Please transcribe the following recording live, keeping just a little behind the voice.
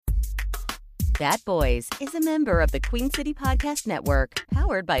Bat Boys is a member of the Queen City Podcast Network,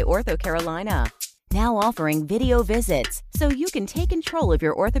 powered by Ortho Carolina. Now offering video visits so you can take control of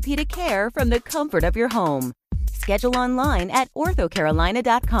your orthopedic care from the comfort of your home. Schedule online at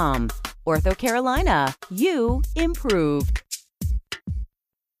orthocarolina.com. Ortho Carolina, you improved.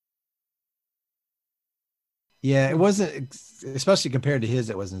 Yeah, it wasn't, especially compared to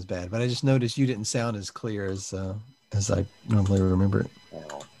his, it wasn't as bad. But I just noticed you didn't sound as clear as I normally remember it.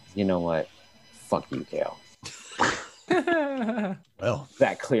 Well, you know what? Fuck you, Kale. Well, Is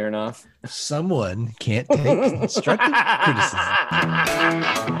that clear enough? someone can't take constructive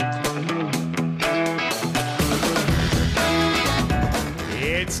criticism.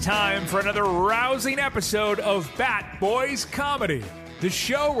 It's time for another rousing episode of Bat Boys Comedy, the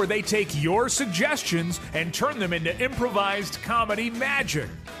show where they take your suggestions and turn them into improvised comedy magic.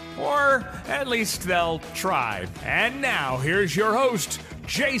 Or at least they'll try. And now, here's your host,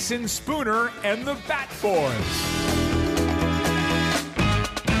 Jason Spooner and the Bat Boys.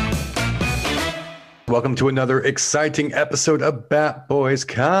 Welcome to another exciting episode of Bat Boys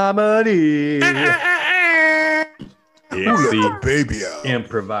Comedy. It's the baby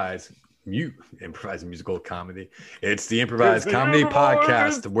improvised musical comedy. It's the improvised comedy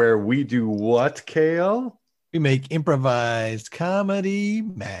podcast where we do what, Kale? We make improvised comedy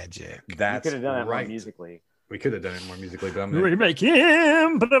magic. That's You could have done that right. more musically. We could have done it more musically, but I'm We gonna, make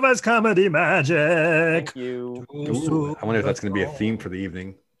improvised comedy magic. Thank you. Ooh, I wonder if that's going to be a theme for the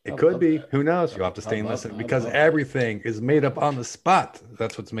evening. It could be. Who knows? You'll have to stay and listen because everything is made up on the spot.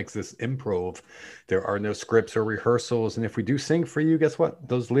 That's what makes this improv. There are no scripts or rehearsals. And if we do sing for you, guess what?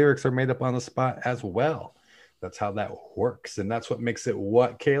 Those lyrics are made up on the spot as well. That's how that works. And that's what makes it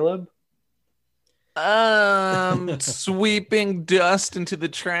what, Caleb? Sweeping dust into the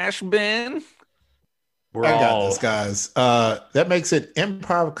trash bin. We're I got all... this, guys. That makes it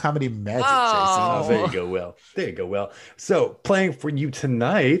improv comedy magic, Oh, Jason. there you go, Will. There you go, Will. So, playing for you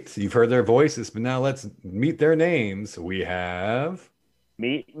tonight, you've heard their voices, but now let's meet their names. We have...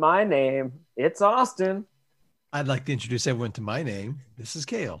 Meet my name. It's Austin. I'd like to introduce everyone to my name. This is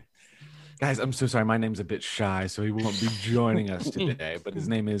Kale. Guys, I'm so sorry. My name's a bit shy, so he won't be joining us today, but his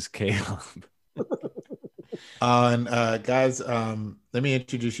name is Caleb. Guys, let me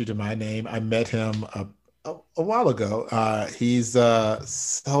introduce you to my name. I met him a while ago. He's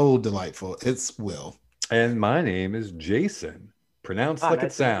so delightful. It's Will. And my name is Jason, pronounced like nice it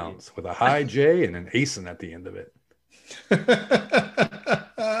to sounds, with a high J and an asin at the end of it.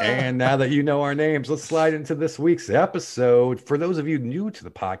 And now that you know our names, let's slide into this week's episode. For those of you new to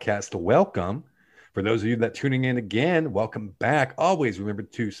the podcast, welcome. For those of you that tuning in again, welcome back. Always remember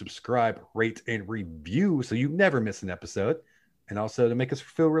to subscribe, rate, and review so you never miss an episode. And also to make us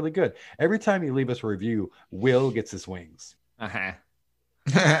feel really good. Every time you leave us a review, Will gets his wings.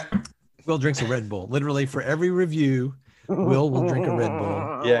 Will drinks a Red Bull. Literally, for every review, Will drink a Red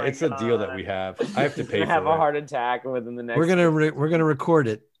Bull. Yeah, my it's a deal that we have. I have to pay I for have it. a heart attack within the next. We're gonna record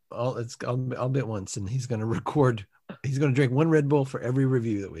it. I'll bet once, and he's gonna record. He's gonna drink one Red Bull for every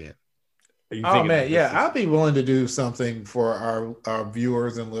review that we have. You Oh think man, about yeah, this I'll be willing to do something for our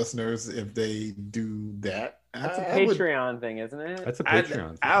viewers and listeners if they do that. That's a I would- Patreon thing, isn't it? That's a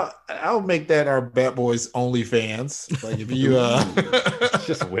Patreon. I'll make that our Bat Boys OnlyFans. Like if you It's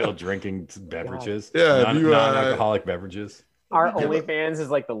just Will drinking beverages. Yeah, if you, non-alcoholic beverages. Our OnlyFans is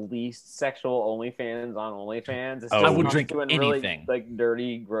like the least sexual OnlyFans on OnlyFans. It's Oh. just I would us drink doing anything. really, like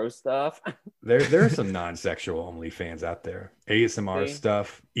dirty, gross stuff. There are some non-sexual OnlyFans out there. ASMR See?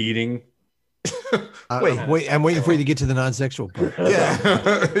 stuff, eating. I'm waiting for you to get to the non-sexual part.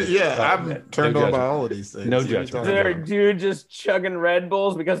 yeah, I'm no turned on by judgment. all of these things. No What are you judgment. talking There, about? dude, just chugging Red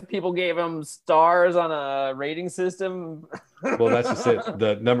Bulls because people gave him stars on a rating system. Well, that's just it.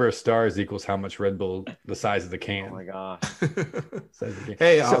 The number of stars equals how much Red Bull, the size of the can. Oh my gosh. Size of the can.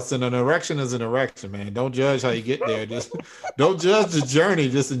 Hey, So- Austin, an erection is an erection, man. Don't judge how you get there. Just don't judge the journey.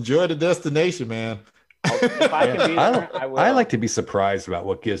 Just enjoy the destination, man. If I can be there, I will. I like to be surprised about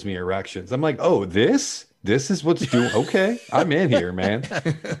what gives me erections. I'm like, oh, this is what's doing. Okay, I'm in here, man.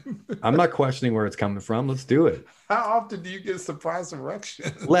 I'm not questioning where it's coming from. Let's do it. How often do you get surprise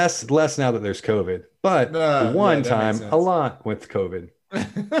erections? Less now that there's COVID, but Nah, one yeah, that time, makes sense. a lot with COVID.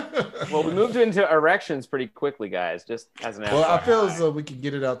 Well, we moved into erections pretty quickly, guys. Just as an Well, I FYI. feel as though we can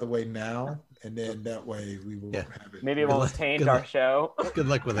get it out the way now, and then that way we will Yeah. have it. maybe it won't taint good our luck. show. Good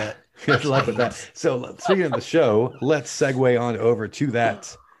luck with that. Good luck with that. So speaking of the show, let's segue on over to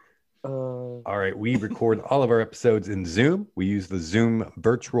that. All right, we record all of our episodes in Zoom. We use the Zoom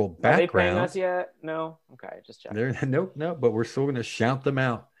virtual Are they paying background. us yet? No. Okay, just checking. Nope, but we're still going to shout them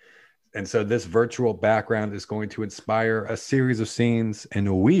out. And so this virtual background is going to inspire a series of scenes,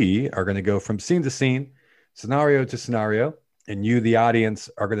 and we are going to go from scene to scene, scenario to scenario. And you, the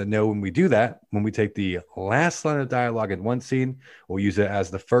audience, are going to know when we do that. When we take the last line of dialogue in one scene, we'll use it as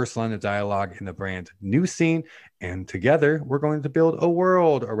the first line of dialogue in the brand new scene. And together, we're going to build a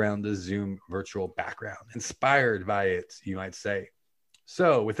world around the Zoom virtual background, inspired by it, you might say.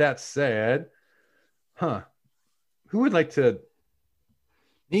 So with that said, who would like to...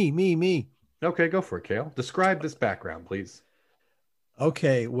 Me. Okay, go for it, Kale. Describe this background, please.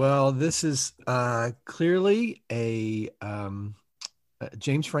 Okay, well, this is clearly a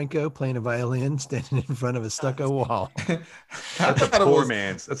James Franco playing a violin standing in front of a stucco wall. That's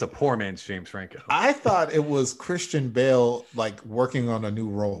a poor man's James Franco. I thought it was Christian Bale like working on a new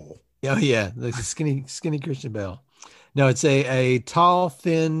role. Oh yeah, the skinny Christian Bale. No, it's a tall,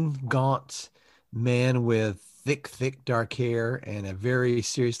 thin, gaunt man with thick dark hair and a very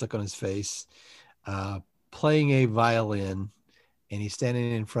serious look on his face, playing a violin. And he's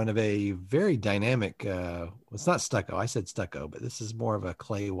standing in front of a very dynamic, it's not stucco. I said stucco, but this is more of a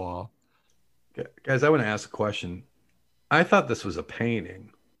clay wall. Guys, I want to ask a question. I thought this was a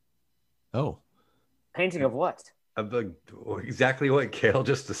painting. Oh. Painting of what? Of exactly what Kale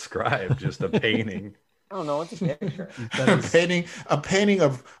just described, just a painting. I don't know. What's a picture? a painting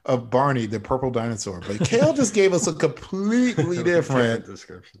of Barney, the purple dinosaur. But Kale just gave us a completely different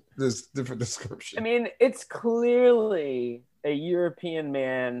description. I mean, it's clearly a European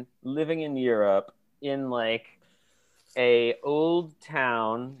man living in Europe in like a old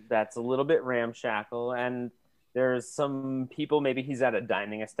town that's a little bit ramshackle, and there's some people, maybe he's at a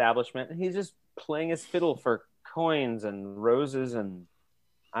dining establishment, and he's just playing his fiddle for coins and roses and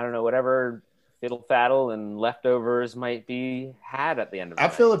I don't know, whatever fiddle faddle and leftovers might be had at the end of it. I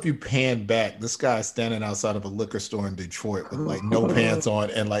feel if you pan back, this guy's standing outside of a liquor store in Detroit with like no pants on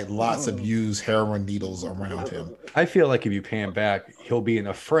and like lots of used heroin needles around him. I feel like if you pan back, he'll be in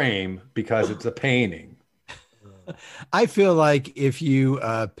a frame because it's a painting. I feel like if you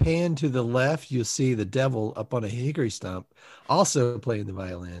pan to the left, you'll see the devil up on a hickory stump, also playing the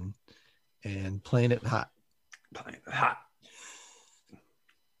violin and playing it hot.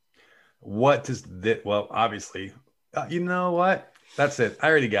 What does that? Well, obviously, you know what? That's it. I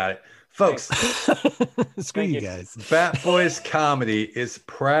already got it, folks. Screw you guys. Bat Boys Comedy is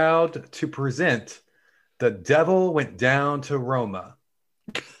proud to present "The Devil Went Down to Roma."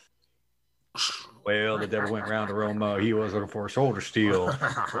 Well, the devil went round to Roma. He was looking for a shoulder steel.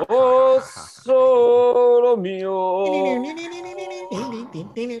 Oh, solo mio.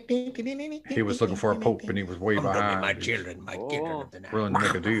 He was looking for a pope, and he was way behind. My children of the night. Willing to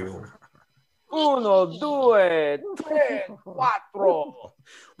make a deal. Uno, due, tre, quattro.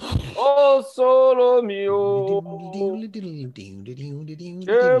 Oh, solo mio.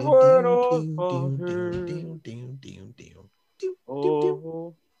 Che bueno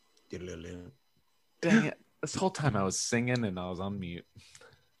oh. Dang it. This whole time I was singing and I was on mute.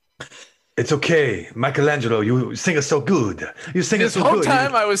 It's okay. Michelangelo, you sing it so good. You sing it so good. This whole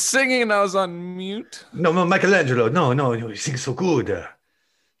time I was singing and I was on mute. No, Michelangelo. No, you sing so good.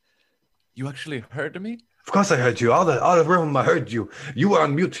 You actually heard me? Of course I heard you. All of Rome, I heard you. You were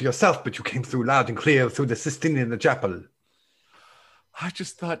on mute yourself, but you came through loud and clear through the Sistine in the chapel. I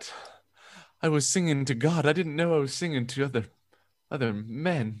just thought I was singing to God. I didn't know I was singing to other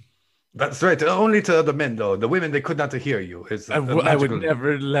men. That's right. Only to other men, though. The women, they could not hear you. I would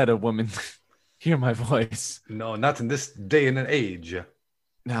never let a woman hear my voice. No, not in this day and age.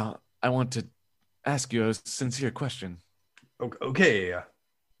 Now, I want to ask you a sincere question. Okay.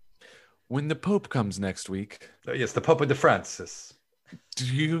 When the Pope comes next week... yes, the Pope de Francis. Do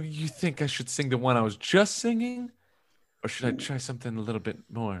you think I should sing the one I was just singing? Or should I try something a little bit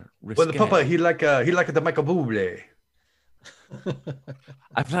more risque? Well, the Pope, he like the Michael Bublé.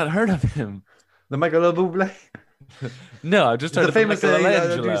 I've not heard of him. The Michael Bublé? No, I just heard the famous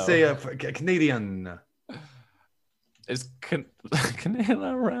Michelangelo. do you say Canadian? Is Canadian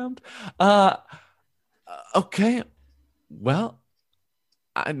around? Okay. Well,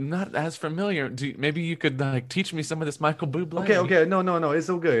 I'm not as familiar. Maybe you could teach me some of this Michael Bublé? Okay. No. It's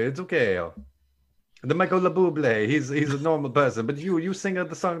okay. It's okay. The Michael Bublé, he's a normal person, but you sing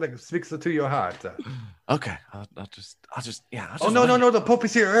the song that speaks to your heart. Okay, I'll just. No, the Pope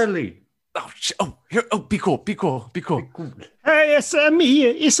is here early. Here. Be cool. Hey, it's me.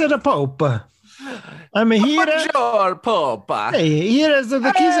 It's the Pope. I'm here. Bonjour, Pope. Hey, here is the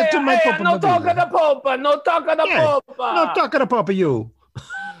keys to my Pope. No talk of the Pope. No talk of the Pope. No talk of the Pope, you.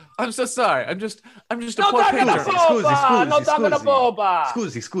 I'm so sorry. I'm just a no poor talk of the patron. Pope. No talk of the Pope.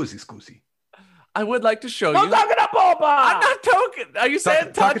 Scusi. I would like to show Don't you. talk to Popa! I'm not talking. Are you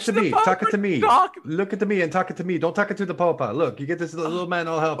saying Talk touch it to the me. Pope Talk it to or me. talk- Look at me and talk it to me. Don't talk it to the Popa. Look, you get this little man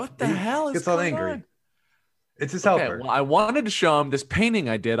all help. What the He hell is gets all going angry. on? It's his Okay, helper. well, I wanted to show him this painting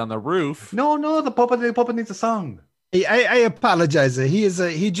I did on the roof. No, the Popa needs a song. I apologize.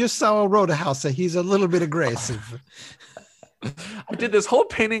 He just saw a road house. So he's a little bit aggressive. I did this whole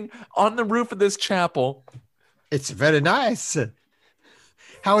painting on the roof of this chapel. It's very nice.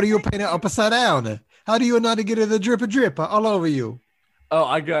 How do you paint it upside down? How do you not get the drip all over you? Oh,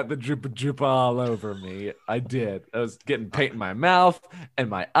 I got the drip all over me. I did. I was getting paint in my mouth and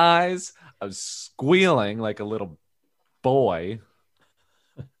my eyes. I was squealing like a little boy.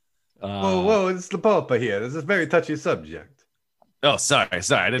 Whoa, it's the Popa here. This is a very touchy subject. Oh, sorry.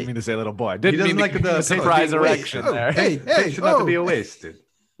 I didn't mean to say little boy. I didn't doesn't mean like to the surprise paint being erection wasted. there. Hey, It should not to be wasted.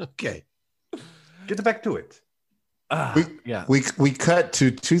 Okay. Get back to it. Yeah. We cut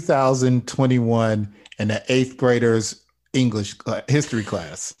to 2021 and the 8th graders English history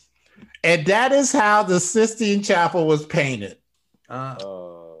class. And that is how the Sistine Chapel was painted.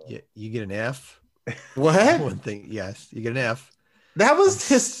 Yeah, you get an F. What? One thing, yes, you get an F. That was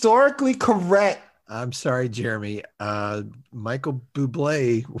historically correct. I'm sorry, Jeremy. Michael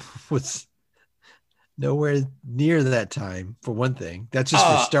Bublé was nowhere near that time, for one thing. That's just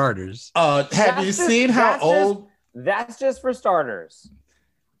for starters. Have you seen how old? That's just for starters.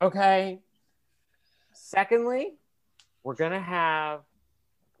 Okay. Secondly, we're going to have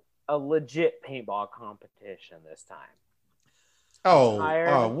a legit paintball competition this time.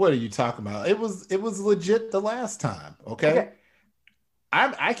 What are you talking about? It was legit the last time. Okay.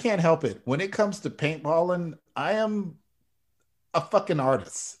 I can't help it. When it comes to paintballing, I am a fucking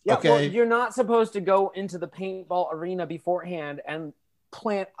artist. Yeah, okay. well, you're not supposed to go into the paintball arena beforehand and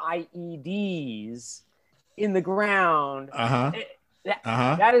plant IEDs in the ground.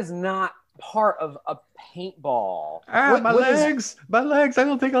 That is not part of a paintball. My legs. I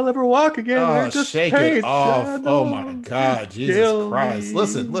don't think I'll ever walk again. They're just shake paint. it off. Oh my God, Jesus Christ.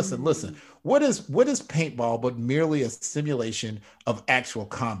 Listen. What is paintball but merely a simulation of actual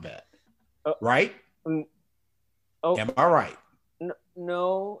combat? Right? Am I right?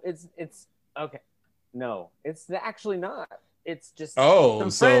 No, it's okay. No, it's actually not. It's just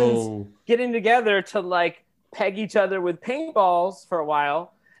some friends getting together to like peg each other with paintballs for a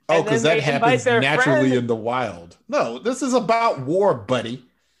while. Because that happens naturally in the wild. No, this is about war, buddy.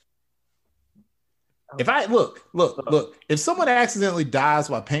 If I look, if someone accidentally dies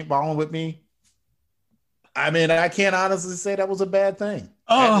while paintballing with me, I mean, I can't honestly say that was a bad thing.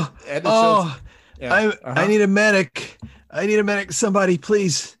 I need a medic. Somebody,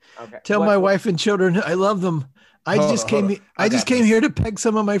 please tell my wife and children I love them. I just came here to peg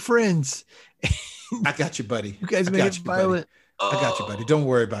some of my friends. I got you, buddy. You guys make it violent. I got you, buddy. Don't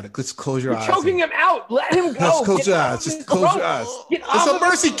worry about it. Just close your eyes. Choking him out. Let him go. Just close your eyes. Just close your eyes. It's a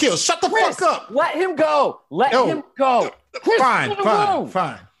mercy kill. Shut the fuck up. Let him go. Let him go. Chris, Fine.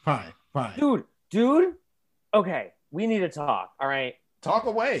 Dude. Okay, we need to talk. All right. Talk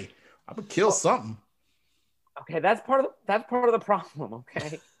away. I'm gonna kill something. Okay, that's part of the problem.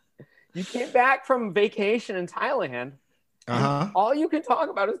 Okay, you came back from vacation in Thailand. All you can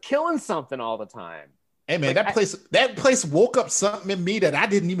talk about is killing something all the time. Hey man, that place woke up something in me that I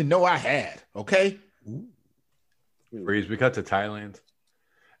didn't even know I had. Okay. Breeze, we cut to Thailand.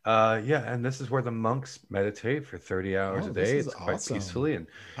 And this is where the monks meditate for 30 hours a day. It's quite peacefully, and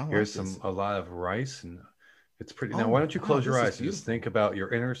here's a lot of rice, and it's pretty. Now, why don't you close your eyes and just think about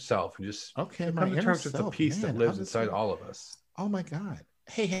your inner self and just come to terms with the peace that lives inside all of us. Oh my God!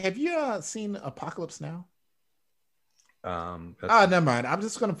 Hey, have you seen Apocalypse Now? Never mind. I'm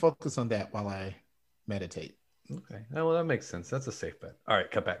just gonna focus on that while I meditate. Okay. Well, that makes sense. That's a safe bet. All right,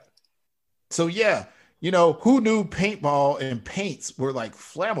 cut back. So yeah, who knew paintball and paints were like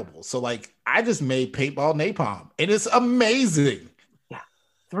flammable? So like, I just made paintball napalm, and it's amazing. Yeah,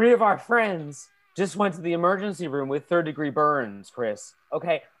 3 of our friends just went to the emergency room with 3rd-degree burns. Chris,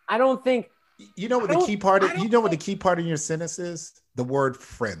 okay, I don't think what the key part. What the key part in your sentence is? The word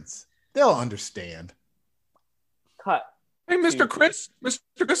friends. They'll understand. Cut. Hey, Mr. Chris,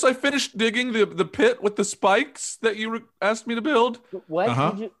 I finished digging the pit with the spikes that you asked me to build. What?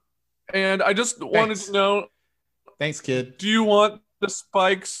 Did you... And I just wanted to know. Thanks, kid. Do you want the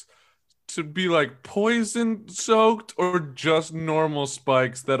spikes to be like poison soaked or just normal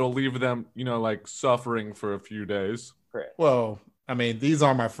spikes that'll leave them, like suffering for a few days? Chris. Well, I mean, these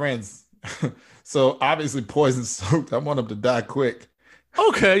are my friends. So obviously poison soaked. I want them to die quick.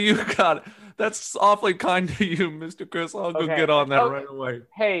 Okay, you got it. That's awfully kind to you, Mr. Chris. I'll go get on that right away.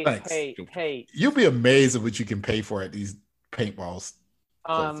 Hey. You'll be amazed at what you can pay for at these paintballs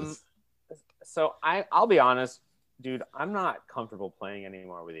places. I'll be honest, dude. I'm not comfortable playing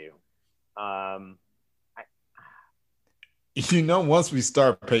anymore with you. Once we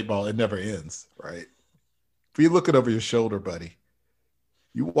start paintball, it never ends, right? If you're looking over your shoulder, buddy,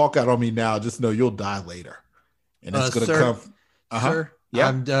 you walk out on me now, just know you'll die later. And it's going to come. Sir, yeah.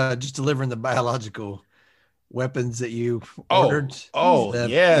 I'm just delivering the biological weapons that you ordered.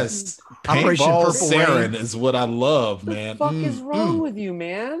 Yes. Operation Paintball Purple Sarin Rain is what I love, man. What the fuck is wrong with you,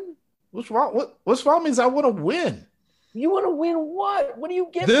 man? What's wrong? What's wrong means I want to win. You want to win what? What do you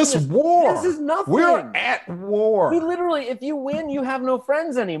get this from this? war? This is nothing. We're at war. We literally, if you win, you have no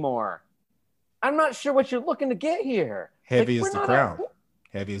friends anymore. I'm not sure what you're looking to get here. Heavy is the crown.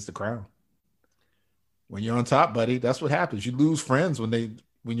 Heavy is the crown. When you're on top, buddy, that's what happens. You lose friends when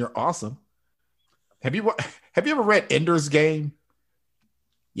you're awesome. Have you ever read Ender's Game?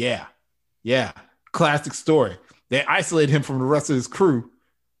 Yeah. Classic story. They isolate him from the rest of his crew.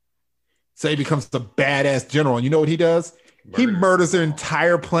 So he becomes the badass general. And you know what he does? He murders an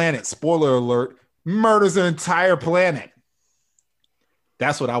entire planet. Spoiler alert. Murders an entire planet.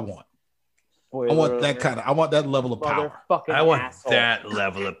 That's what I want. I want that level of power. I want that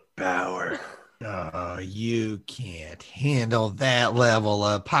level of power. Oh, you can't handle that level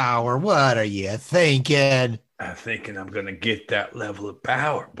of power. What are you thinking? I'm thinking I'm going to get that level of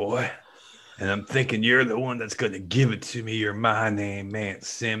power, boy. And I'm thinking you're the one that's going to give it to me. You're my name, man.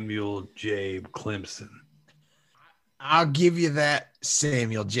 Samuel J. Clemson. I'll give you that,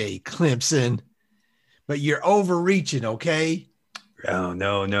 Samuel J. Clemson. But you're overreaching, okay? Oh,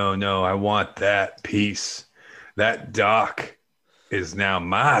 no. I want that piece. That dock is now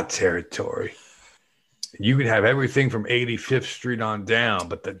my territory. You can have everything from 85th Street on down,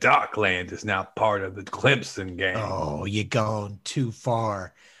 but the dockland is now part of the Clemson gang. Oh, you're going too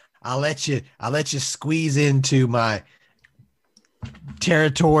far. I'll let you squeeze into my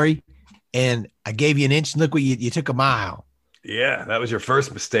territory, and I gave you an inch. Look what you took a mile. Yeah, that was your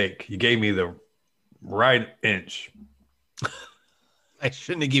first mistake. You gave me the right inch. I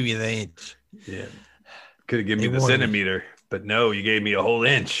shouldn't have given you the inch. Yeah, could have given me the centimeter, but no, you gave me a whole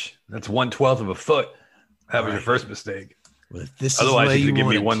inch. That's 1/12 of a foot. That was your first mistake. Well, if this otherwise, is you could give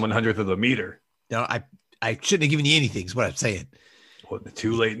me 1/100th of a meter. No, I shouldn't have given you anything. Is what I'm saying. Well,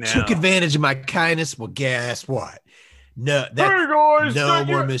 too late now. Took advantage of my kindness. Well, guess what? No, hey guys, no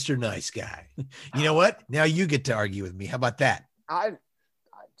more Mr. Nice Guy. You know what? Now you get to argue with me. How about that? I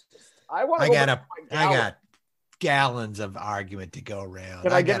got gallons of argument to go around.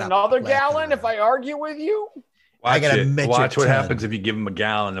 Can I get another gallon if I argue with you? Watch what happens if you give him a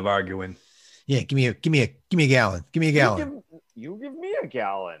gallon of arguing. Yeah, give me a gallon. Give me a gallon. You give me a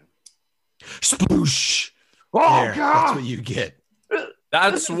gallon. Sploosh. Oh there, God! That's what you get.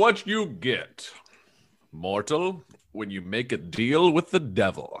 That's what you get, mortal, when you make a deal with the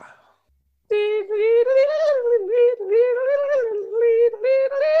devil.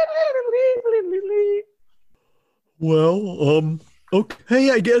 Well,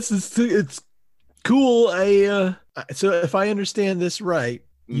 okay, I guess it's cool. So if I understand this right,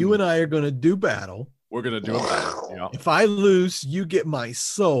 you and I are going to do battle. We're going to do a battle. Yeah. If I lose, you get my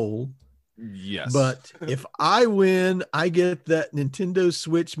soul. Yes. But if I win, I get that Nintendo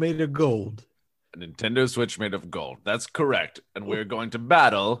Switch made of gold. A Nintendo Switch made of gold. That's correct. And we're going to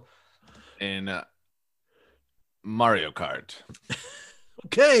battle in Mario Kart.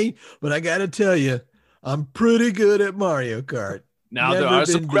 Okay, but I got to tell you, I'm pretty good at Mario Kart. Now, there are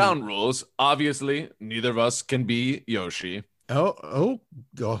some ground rules. Obviously, neither of us can be Yoshi. Oh,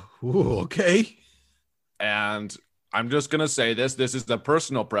 okay. And I'm just going to say this. This is a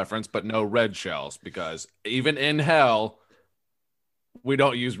personal preference, but no red shells, because even in hell, we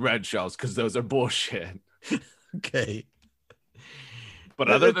don't use red shells because those are bullshit. Okay. But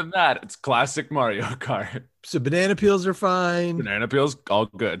other than that, it's classic Mario Kart. So banana peels are fine. Banana peels, all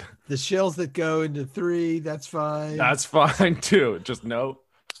good. The shells that go into 3, that's fine. That's fine too. Just no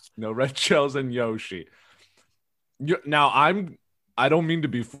red shells and Yoshi. Now I don't mean to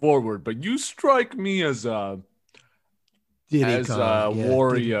be forward, but you strike me as a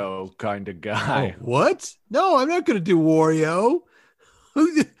Wario kind of guy. Oh, what? No, I'm not going to do Wario.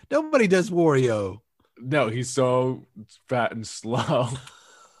 Nobody does Wario. No, he's so fat and slow.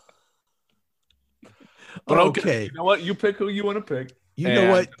 But okay. You know what? You pick who you want to pick. You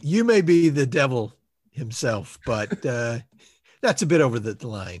know what? You may be the devil himself, but that's a bit over the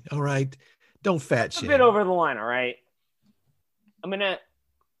line. All right. Don't fat shame. A bit over the line. All right. I'm going to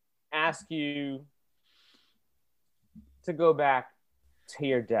ask you to go back to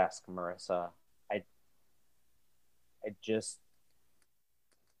your desk, Marissa. I just...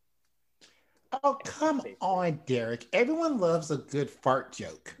 Oh, come on, Derek. Everyone loves a good fart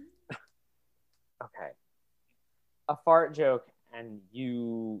joke. a fart joke and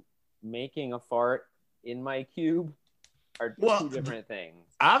you making a fart in my cube are two different things.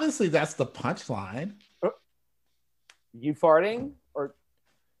 Obviously, that's the punchline. You farting or?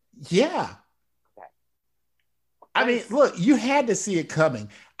 Yeah. Okay. I mean, look, you had to see it coming.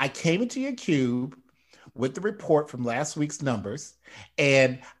 I came into your cube with the report from last week's numbers,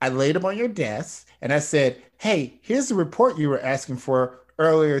 and I laid them on your desk, and I said, hey, here's the report you were asking for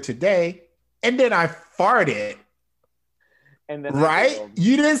earlier today. And then I farted. And then right?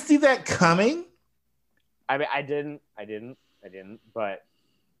 You didn't see that coming? I mean, I didn't, but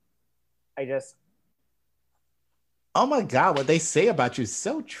I just. Oh my God, what they say about you is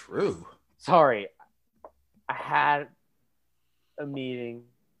so true. Sorry. I had a meeting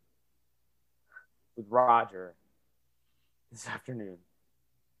with Roger this afternoon.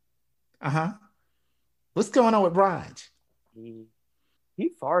 Uh-huh. What's going on with Raj? He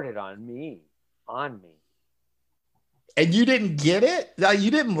farted on me. And you didn't get it? You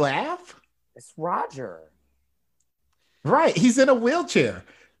didn't laugh? It's Roger. Right. He's in a wheelchair.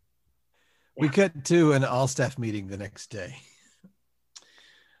 We cut to an all-staff meeting the next day.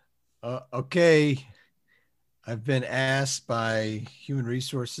 Okay. I've been asked by Human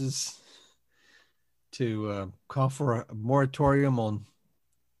Resources to call for a moratorium on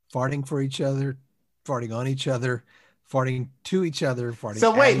farting for each other, farting on each other, farting to each other, farting.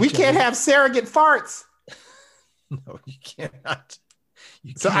 So wait, we can't have surrogate farts. No, you cannot.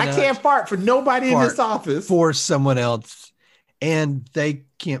 I can't fart for nobody in this office. For someone else, and they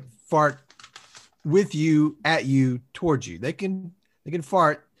can't fart with you, at you, towards you. They can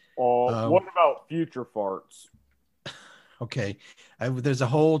fart. What about future farts? Okay, there's a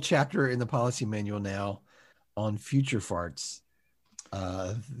whole chapter in the policy manual now on future farts.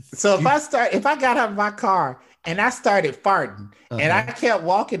 So if I got out of my car and I started farting and I kept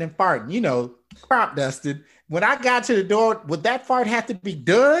walking and farting, crop dusted. When I got to the door, would that fart have to be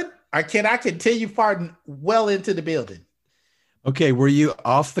done, or can I continue farting well into the building? Okay, were you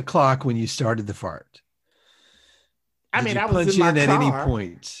off the clock when you started the fart? I was in my car. At any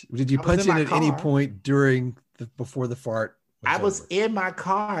point? Did you punch in at any point before the fart? I was in my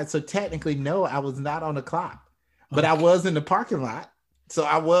car, so technically, no, I was not on the clock, but I was in the parking lot, so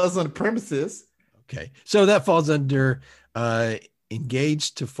I was on the premises. Okay, so that falls under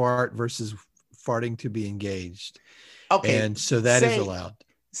engaged to fart versus farting to be engaged. Okay, and so that is allowed.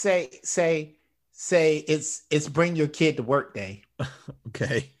 Say it's bring your kid to work day.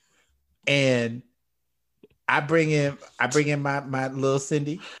 Okay, and I bring in my little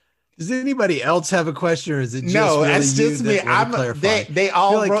Cindy. Does anybody else have a question, or is it just it's just me? They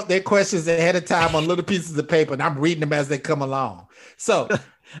all wrote their questions ahead of time on little pieces of paper, and I'm reading them as they come along. So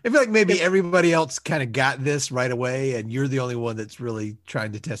I feel like maybe everybody else kind of got this right away, and you're the only one that's really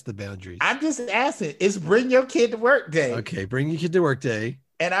trying to test the boundaries. I'm just asking. It's bring your kid to work day. Okay, bring your kid to work day.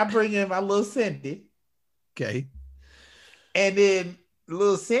 And I bring in my little Cindy. Okay. And then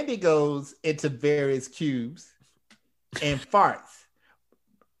little Cindy goes into various cubes and farts.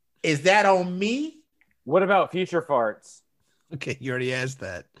 Is that on me? What about future farts? Okay, you already asked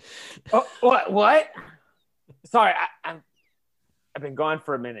that. Oh, what? Sorry, I've been gone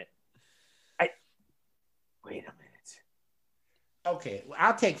for a minute. Wait a minute. Okay, well,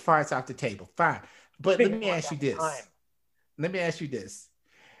 I'll take farts off the table. Fine. But let me ask you this.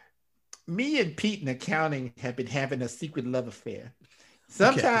 Me and Pete in accounting have been having a secret love affair.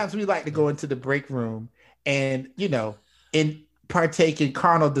 Sometimes we like to go into the break room and, partake in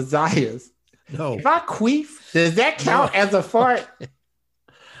carnal desires. No. If I queef, does that count as a fart?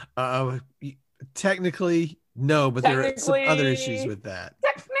 Technically, no, but there are some other issues with that.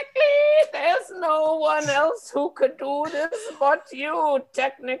 Technically, there's no one else who could do this but you,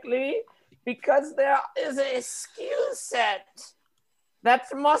 technically, because there is a skill set that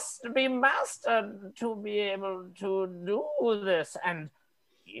must be mastered to be able to do this, and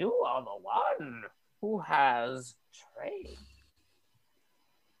you are the one who has trained.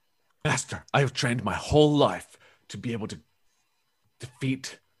 Master, I have trained my whole life to be able to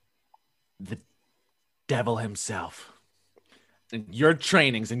defeat the devil himself. And your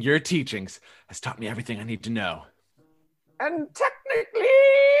trainings and your teachings has taught me everything I need to know. And technically,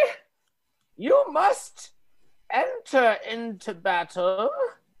 you must enter into battle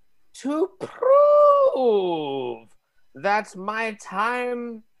to prove that my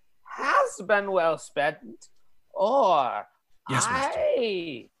time has been well spent, or yes,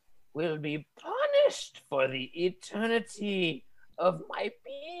 I will be punished for the eternity of my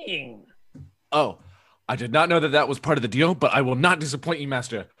being. Oh, I did not know that was part of the deal, but I will not disappoint you,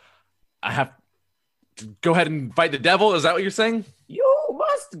 Master. I have to go ahead and fight the devil. Is that what you're saying? You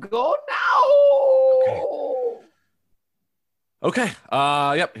must go now. Okay. Okay.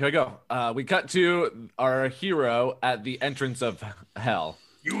 Yep. Here we go. We cut to our hero at the entrance of hell.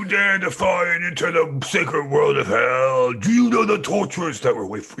 You dare defy into the sacred world of hell? Do you know the torturers that will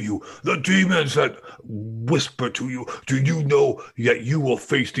wait for you? The demons that whisper to you? Do you know that you will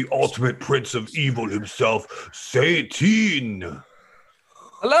face the ultimate prince of evil himself, Satan?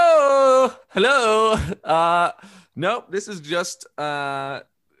 Hello. Nope. This is just current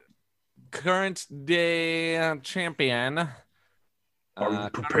day champion. Are you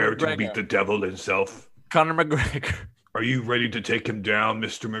prepared to meet the devil himself? Conor McGregor. Are you ready to take him down,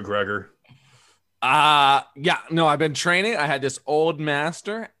 Mr. McGregor? Yeah, no, I've been training. I had this old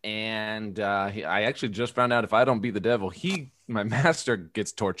master, and I actually just found out if I don't beat the devil, my master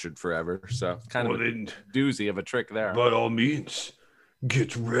gets tortured forever. So kind of a doozy of a trick there. By all means,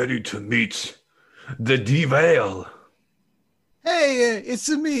 get ready to meet the devil. Hey, it's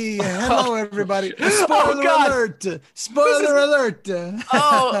me. Hello, everybody. Spoiler God. alert. Spoiler alert.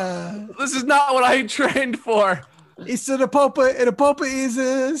 This is not what I trained for. It's the Pope. The Pope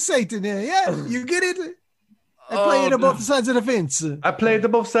is Satan. Yeah, you get it? I play it on both sides of the fence. I played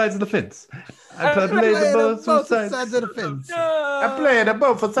on both sides of the fence. I played on both sides of the fence. I played on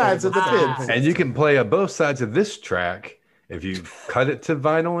both sides of the fence. And you can play on both sides of this track if you cut it to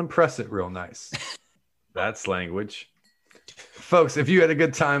vinyl and press it real nice. That's language. Folks, if you had a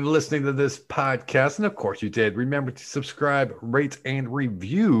good time listening to this podcast, and of course you did, remember to subscribe, rate, and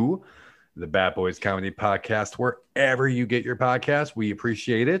review the Bat Boys Comedy Podcast wherever you get your podcast. We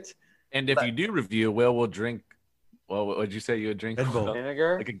appreciate it. And if you do review, will drink. Well, what would you say you would drink?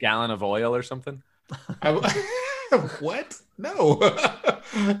 Vinegar? Like a gallon of oil or something? What? No.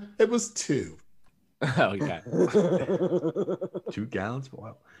 It was 2. Oh, yeah. 2 gallons of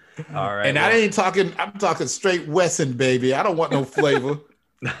oil. All right. And I'm talking straight Wesson, baby. I don't want no flavor.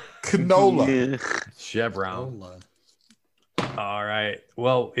 Canola. Chevron. All right.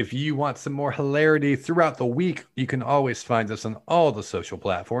 Well, if you want some more hilarity throughout the week, you can always find us on all the social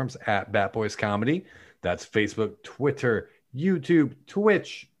platforms at Bat Boys Comedy. That's Facebook, Twitter, YouTube,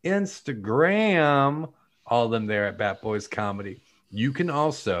 Twitch, Instagram, all of them there at Bat Boys Comedy. You can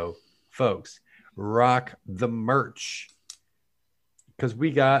also, folks, rock the merch because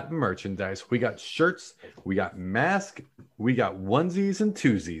we got merchandise. We got shirts, we got masks, we got onesies and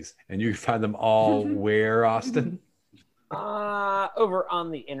twosies, and you can find them all where, Austin? Over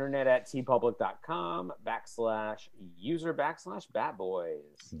on the internet at tpublic.com/user/batboys.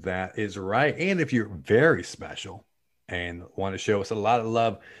 That is right. And if you're very special and want to show us a lot of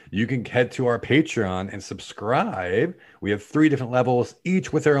love, you can head to our Patreon and subscribe. We have 3 different levels,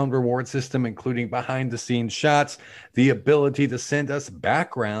 each with their own reward system, including behind the scenes shots, the ability to send us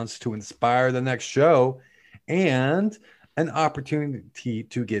backgrounds to inspire the next show, and an opportunity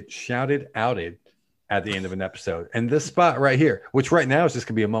to get shouted outed at the end of an episode. And this spot right here, which right now is just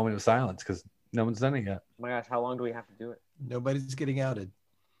going to be a moment of silence because no one's done it yet. Oh my gosh, how long do we have to do it? Nobody's getting outed.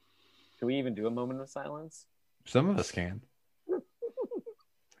 Can we even do a moment of silence? Some of us can.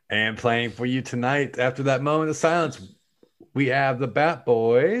 And playing for you tonight, after that moment of silence, we have the Bat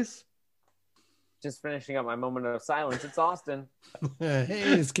Boys. Just finishing up my moment of silence. It's Austin. Hey,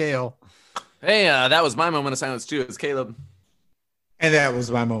 it's Kale. Hey, that was my moment of silence too. It's Caleb. And that was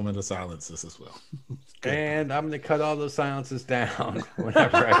my moment of silences as well. And I'm going to cut all those silences down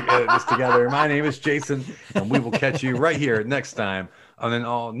whenever I get this together. My name is Jason, and we will catch you right here next time on an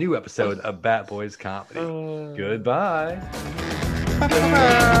all new episode of Bat Boys Comedy. Goodbye.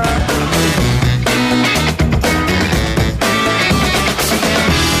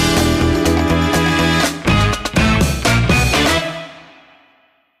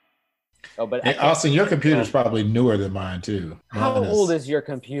 Oh, but And Austin, your computer's probably newer than mine too. How old is your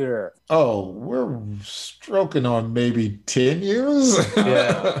computer? Oh, we're stroking on maybe 10 years.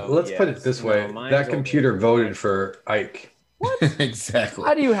 Yeah, let's put it this way. That computer voted for Ike. What? Exactly.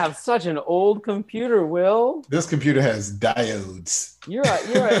 How do you have such an old computer, Will? This computer has diodes. You're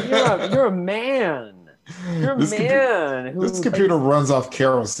a man. You're a man. This computer runs off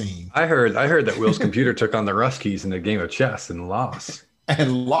kerosene. I heard that Will's computer took on the Ruskies in a game of chess and lost.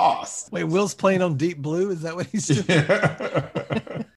 And lost. Wait, Will's playing on Deep Blue? Is that what he's doing? Yeah.